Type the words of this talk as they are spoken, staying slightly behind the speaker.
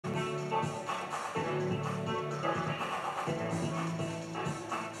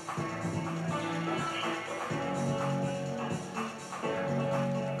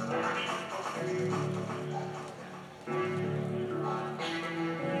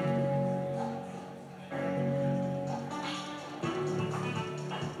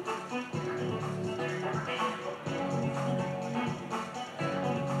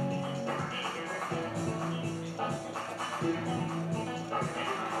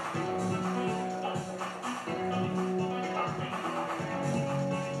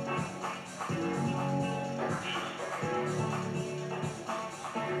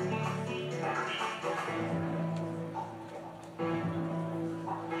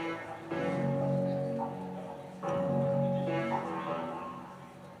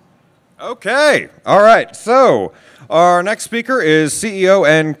Okay, all right. So our next speaker is CEO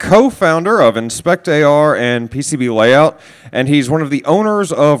and co-founder of inspectAR and PCB Layout, and he's one of the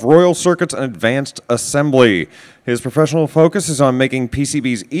owners of Royal Circuits and Advanced Assembly. His professional focus is on making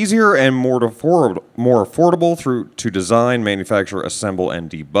PCBs easier and more affordable to design, manufacture, assemble, and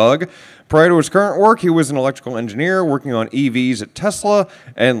debug. Prior to his current work, he was an electrical engineer working on EVs at Tesla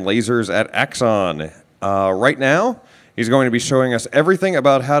and lasers at Axon. Right now, he's going to be showing us everything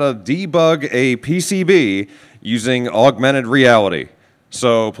about how to debug a PCB using augmented reality.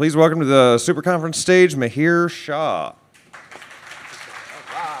 So please welcome to the Super Conference stage, Mihir Shah.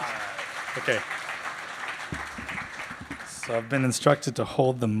 Okay. So I've been instructed to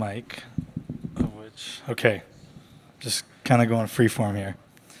hold the mic, okay, just kind of going freeform here.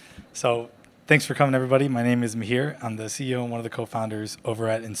 So thanks for coming, everybody. My name is Mihir. I'm the CEO and one of the co-founders over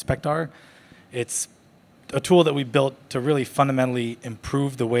at inspectAR. It's a tool that we built to really fundamentally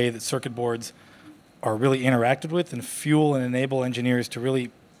improve the way that circuit boards are really interacted with and fuel and enable engineers to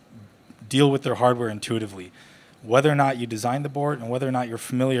really deal with their hardware intuitively. Whether or not you design the board and whether or not you're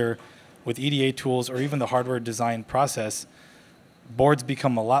familiar with EDA tools or even the hardware design process, boards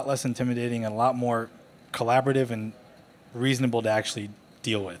become a lot less intimidating and a lot more collaborative and reasonable to actually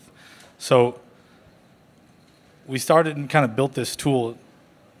deal with. So we started and kind of built this tool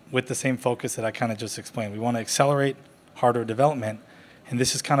with the same focus that I kind of just explained. We want to accelerate hardware development, and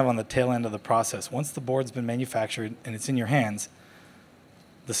this is kind of on the tail end of the process. Once the board's been manufactured and it's in your hands,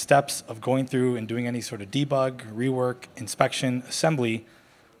 the steps of going through and doing any sort of debug, rework, inspection, assembly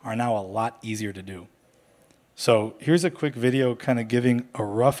are now a lot easier to do. So here's a quick video kind of giving a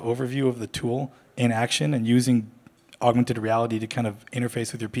rough overview of the tool in action and using augmented reality to kind of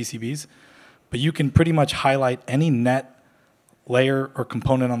interface with your PCBs. But you can pretty much highlight any net layer or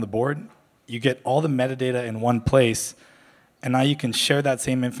component on the board. You get all the metadata in one place, and now you can share that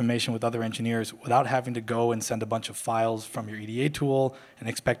same information with other engineers without having to go and send a bunch of files from your EDA tool and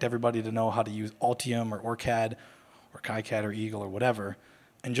expect everybody to know how to use Altium or OrCAD or KiCad or Eagle or whatever,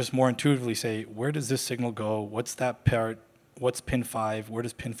 and just more intuitively say, where does this signal go? What's that part? What's pin 5? Where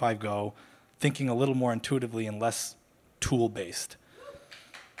does pin 5 go? Thinking a little more intuitively and less tool-based.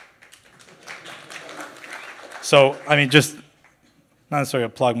 So, I mean, just not necessarily a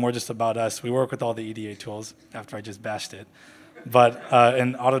plug, more just about us. We work with all the EDA tools after I just bashed it. But,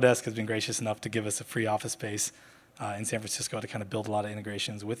 and Autodesk has been gracious enough to give us a free office space in San Francisco to kind of build a lot of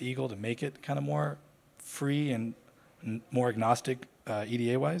integrations with Eagle to make it kind of more free and more agnostic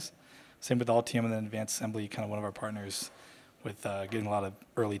EDA-wise. Same with Altium and then Advanced Assembly, kind of one of our partners with getting a lot of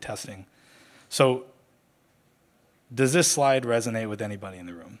early testing. So does this slide resonate with anybody in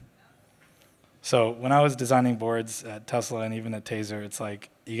the room? So when I was designing boards at Tesla and even at Taser, it's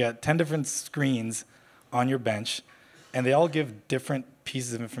like you got 10 different screens on your bench, and they all give different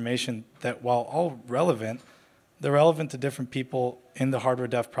pieces of information that, while all relevant, they're relevant to different people in the hardware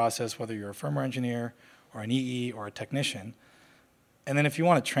dev process, whether you're a firmware engineer or an EE or a technician. And then if you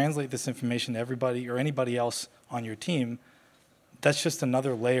want to translate this information to everybody or anybody else on your team, that's just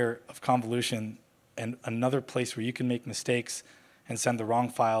another layer of convolution and another place where you can make mistakes and send the wrong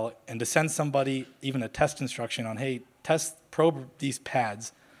file, and to send somebody even a test instruction on, hey, probe these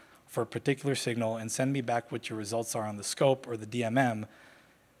pads for a particular signal and send me back what your results are on the scope or the DMM,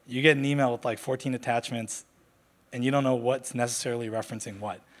 you get an email with like 14 attachments, and you don't know what's necessarily referencing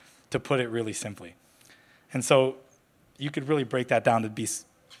what, to put it really simply. And so you could really break that down to be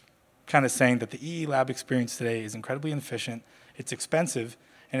kind of saying that the EE lab experience today is incredibly inefficient, it's expensive,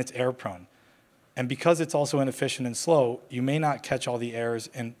 and it's error-prone. And because it's also inefficient and slow, you may not catch all the errors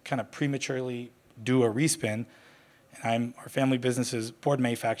and kind of prematurely do a respin. And our family business is board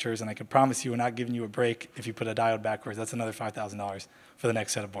manufacturers, and I can promise you we're not giving you a break if you put a diode backwards. That's another $5,000 for the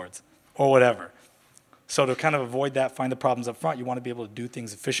next set of boards, or whatever. So to kind of avoid that, find the problems up front, you want to be able to do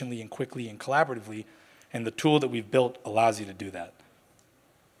things efficiently and quickly and collaboratively, and the tool that we've built allows you to do that.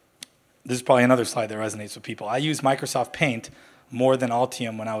 This is probably another slide that resonates with people. I use Microsoft Paint more than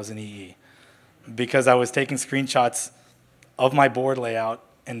Altium when I was in EE, because I was taking screenshots of my board layout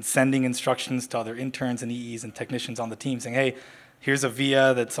and sending instructions to other interns and EEs and technicians on the team saying, hey, here's a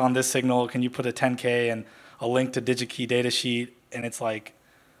VIA that's on this signal, can you put a 10K and a link to DigiKey datasheet? And it's like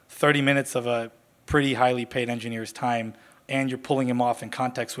 30 minutes of a pretty highly paid engineer's time, and you're pulling him off and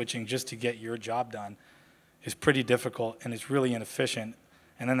context switching just to get your job done is pretty difficult, and it's really inefficient.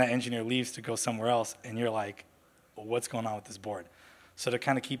 And then that engineer leaves to go somewhere else, and you're like, well, what's going on with this board? So to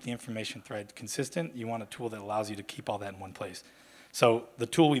kind of keep the information thread consistent, you want a tool that allows you to keep all that in one place. So the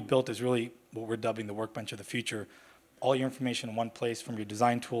tool we built is really what we're dubbing the Workbench of the future. All your information in one place, from your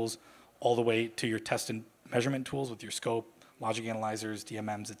design tools all the way to your test and measurement tools with your scope, logic analyzers,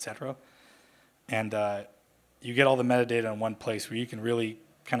 DMMs, etc. And you get all the metadata in one place where you can really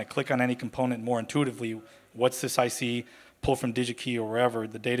kind of click on any component more intuitively. What's this IC? Pull from DigiKey or wherever,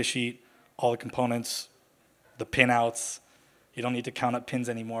 the data sheet, all the components, the pinouts. You don't need to count up pins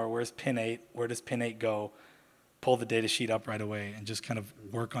anymore. Where's pin 8? Where does pin 8 go? Pull the data sheet up right away and just kind of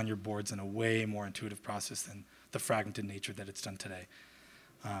work on your boards in a way more intuitive process than the fragmented nature that it's done today.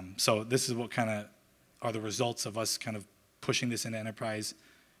 So this is what kind of are the results of us kind of pushing this into enterprise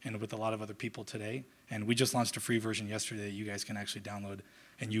and with a lot of other people today. And we just launched a free version yesterday that you guys can actually download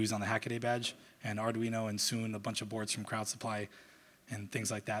and use on the Hackaday badge and Arduino, and soon a bunch of boards from Crowd Supply and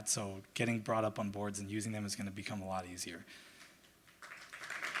things like that. So getting brought up on boards and using them is going to become a lot easier.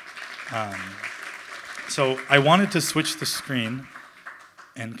 So I wanted to switch the screen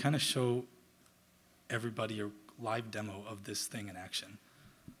and kind of show everybody a live demo of this thing in action.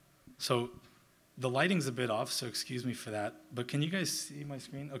 So the lighting's a bit off, so excuse me for that. But can you guys see my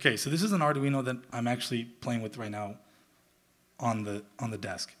screen? Okay, so this is an Arduino that I'm actually playing with right now on the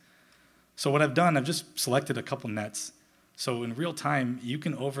desk. So what I've done, I've just selected a couple nets. So in real time, you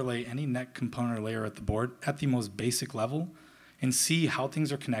can overlay any net component or layer at the board at the most basic level and see how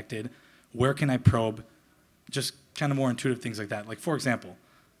things are connected, where can I probe, just kind of more intuitive things like that. Like for example,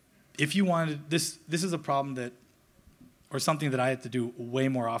 if you wanted, this is a problem that, or something that I had to do way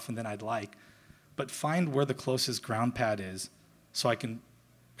more often than I'd like, but find where the closest ground pad is so I can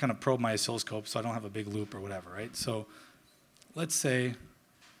kind of probe my oscilloscope so I don't have a big loop or whatever, right? So let's say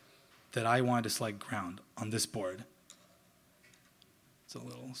that I wanted to select ground on this board. It's a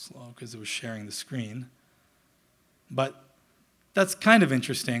little slow because it was sharing the screen. But that's kind of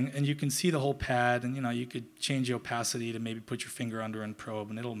interesting, and you can see the whole pad, and you could change the opacity to maybe put your finger under and probe,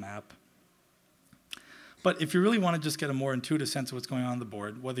 and it'll map. But if you really want to just get a more intuitive sense of what's going on the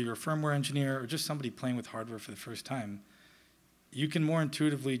board, whether you're a firmware engineer or just somebody playing with hardware for the first time, you can more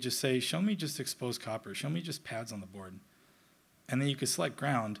intuitively just say, show me just exposed copper, show me just pads on the board. And then you can select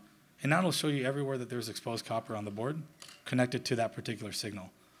ground, and that'll show you everywhere that there's exposed copper on the board connected to that particular signal.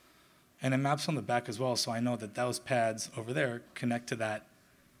 And it maps on the back as well, so I know that those pads over there connect to that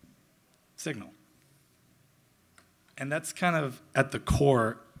signal. And that's kind of, at the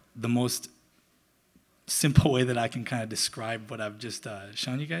core, the most simple way that I can kind of describe what I've just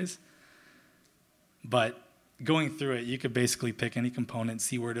shown you guys. But going through it, you could basically pick any component,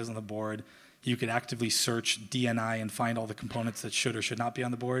 see where it is on the board. You could actively search DNI and find all the components that should or should not be on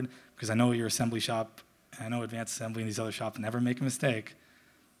the board, because I know your assembly shop, and I know Advanced Assembly and these other shops never make a mistake.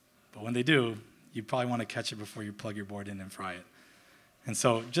 But when they do, you probably want to catch it before you plug your board in and fry it. And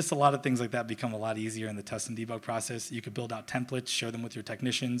so just a lot of things like that become a lot easier in the test and debug process. You could build out templates, share them with your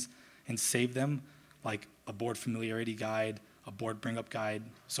technicians, and save them, like a board familiarity guide, a board bring-up guide.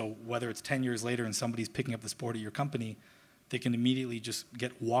 So whether it's 10 years later and somebody's picking up this board at your company, they can immediately just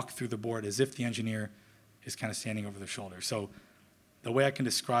walk through the board as if the engineer is kind of standing over their shoulder. So the way I can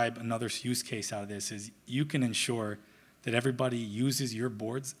describe another use case out of this is you can ensure that everybody uses your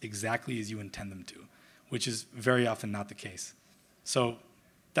boards exactly as you intend them to, which is very often not the case. So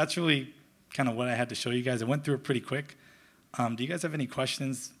that's really kind of what I had to show you guys. I went through it pretty quick. Do you guys have any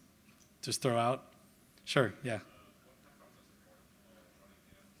questions? Just throw out. Sure, yeah.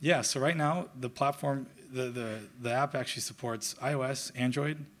 Yeah, so right now, the platform, the app actually supports iOS,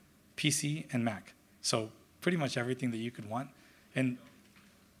 Android, PC, and Mac. So pretty much everything that you could want. And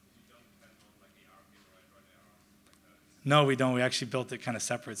no, we don't. We actually built it kind of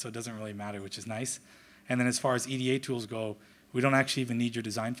separate, so it doesn't really matter, which is nice. And then as far as EDA tools go, we don't actually even need your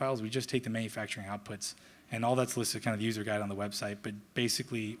design files. We just take the manufacturing outputs. And all that's listed kind of the user guide on the website. But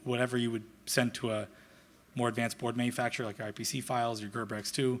basically, whatever you would send to a more advanced board manufacturer, like your IPC files, your Gerber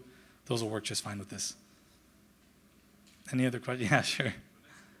X2, those will work just fine with this. Any other questions? Yeah, sure.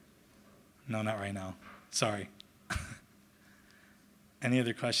 No, not right now. Sorry. Any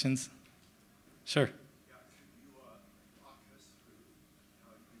other questions? Sure.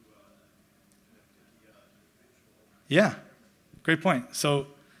 Yeah, great point. So,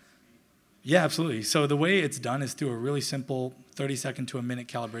 yeah, absolutely. So the way it's done is through a really simple 30-second to a minute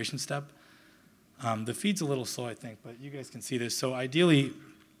calibration step. The feed's a little slow, I think, but you guys can see this. So ideally,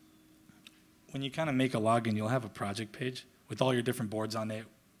 when you kind of make a login, you'll have a project page with all your different boards on it,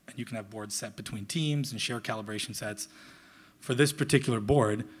 and you can have boards set between teams and share calibration sets. For this particular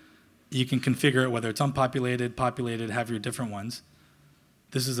board, you can configure it whether it's unpopulated, populated, have your different ones.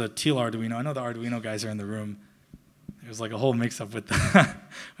 This is a teal Arduino. I know the Arduino guys are in the room. There's like a whole mix-up with I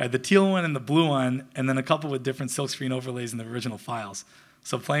had the teal one and the blue one, and then a couple with different silkscreen overlays in the original files.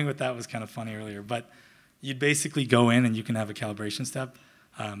 So playing with that was kind of funny earlier. But you'd basically go in and you can have a calibration step.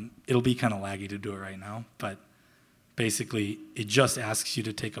 It'll be kind of laggy to do it right now, but basically, it just asks you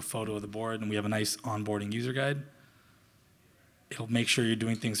to take a photo of the board, and we have a nice onboarding user guide. It'll make sure you're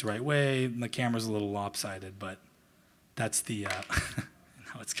doing things the right way. And the camera's a little lopsided, but that's the,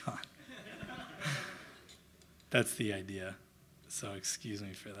 now it's gone. That's the idea. So excuse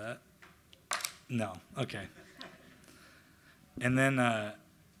me for that. No, okay. And then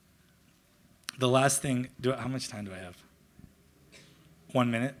the last thing, how much time do I have?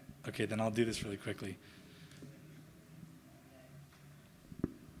 1 minute? Okay, then I'll do this really quickly.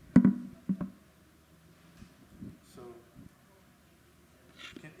 So,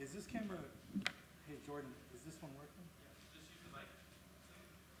 is this camera, hey Jordan, is this one working? Yeah, just use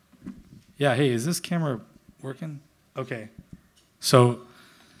the mic. Yeah, hey, is this camera working? Okay. So,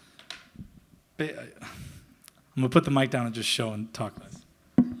 I'm going to put the mic down and just show and talk less.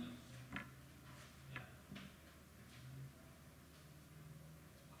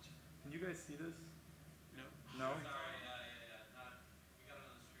 See this? No. No? Sorry, we got it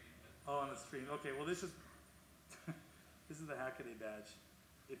on the screen. But... Oh, on the screen. Okay, well this is this is the Hackaday badge.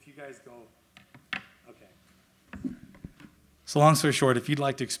 If you guys go, okay. So long story short, if you'd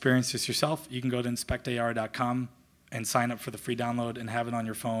like to experience this yourself, you can go to inspectAR.com and sign up for the free download and have it on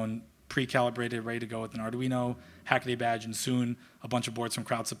your phone, pre-calibrated, ready to go with an Arduino, Hackaday badge, and soon a bunch of boards from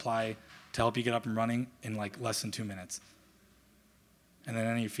Crowd Supply to help you get up and running in like less than 2 minutes. And then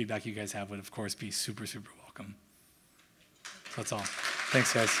any feedback you guys have would, of course, be super, super welcome. So that's all.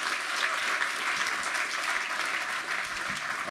 Thanks, guys.